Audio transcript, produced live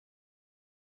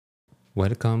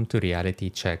Welcome to Reality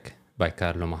Check by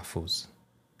Carlo Mahfouz.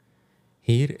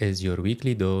 Here is your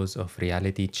weekly dose of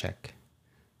reality check.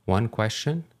 One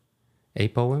question, a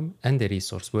poem, and a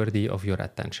resource worthy of your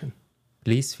attention.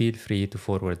 Please feel free to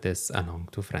forward this along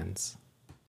to friends.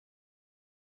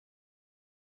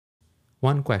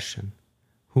 One question,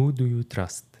 who do you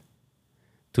trust?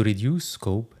 To reduce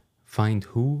scope, find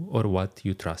who or what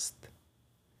you trust.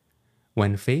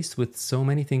 When faced with so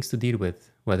many things to deal with,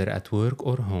 whether at work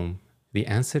or home, the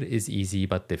answer is easy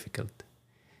but difficult.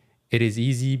 It is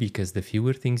easy because the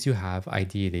fewer things you have,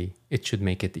 ideally, it should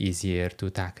make it easier to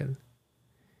tackle.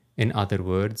 In other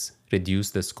words,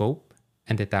 reduce the scope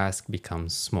and the task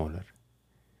becomes smaller.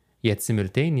 Yet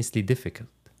simultaneously difficult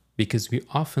because we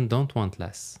often don't want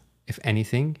less. If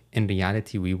anything, in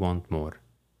reality, we want more.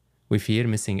 We fear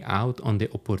missing out on the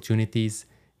opportunities,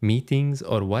 meetings,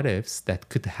 or what ifs that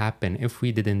could happen if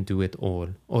we didn't do it all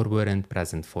or weren't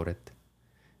present for it.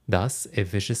 Thus, a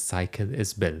vicious cycle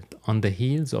is built on the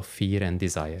heels of fear and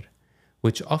desire,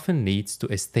 which often leads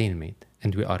to a stalemate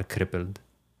and we are crippled.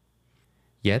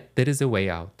 Yet there is a way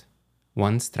out.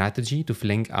 One strategy to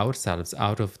fling ourselves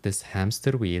out of this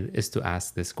hamster wheel is to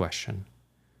ask this question: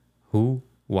 who,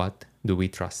 what do we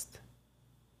trust?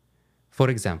 For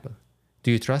example,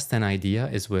 do you trust an idea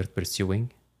is worth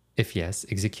pursuing? If yes,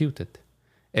 execute it.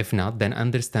 If not, then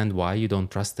understand why you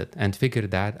don't trust it and figure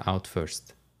that out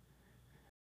first.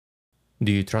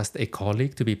 Do you trust a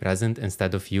colleague to be present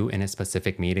instead of you in a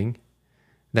specific meeting?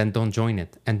 Then don't join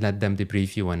it and let them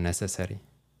debrief you when necessary.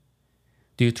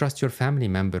 Do you trust your family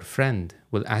member, friend,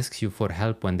 will ask you for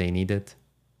help when they need it?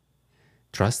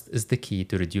 Trust is the key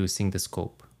to reducing the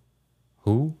scope.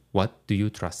 Who, what do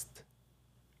you trust?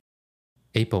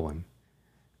 A poem.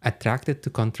 Attracted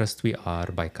to Contrast We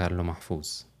Are by Carlo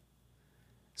Mahfouz.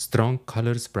 Strong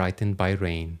colors brightened by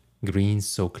rain, greens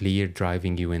so clear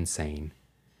driving you insane.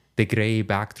 The grey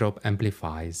backdrop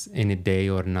amplifies, in a day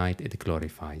or night it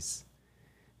glorifies.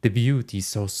 The beauty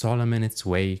so solemn in its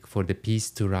wake, for the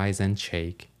peace to rise and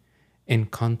shake. In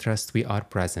contrast we are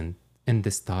present, in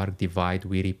the stark divide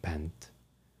we repent.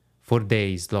 For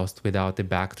days lost without a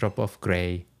backdrop of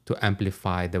grey, to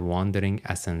amplify the wandering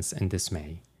essence in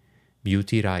dismay.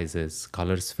 Beauty rises,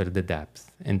 colors fill the depth,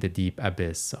 in the deep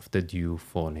abyss of the dew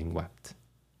falling wept.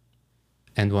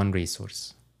 And one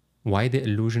resource. Why the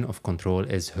Illusion of Control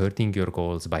is Hurting Your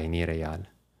Goals by Nir Eyal.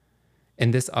 In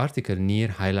this article, Nir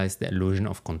highlights the illusion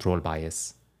of control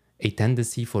bias, a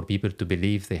tendency for people to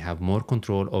believe they have more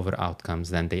control over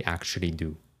outcomes than they actually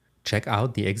do. Check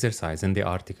out the exercise in the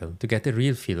article to get a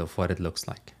real feel of what it looks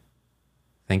like.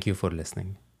 Thank you for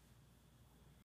listening.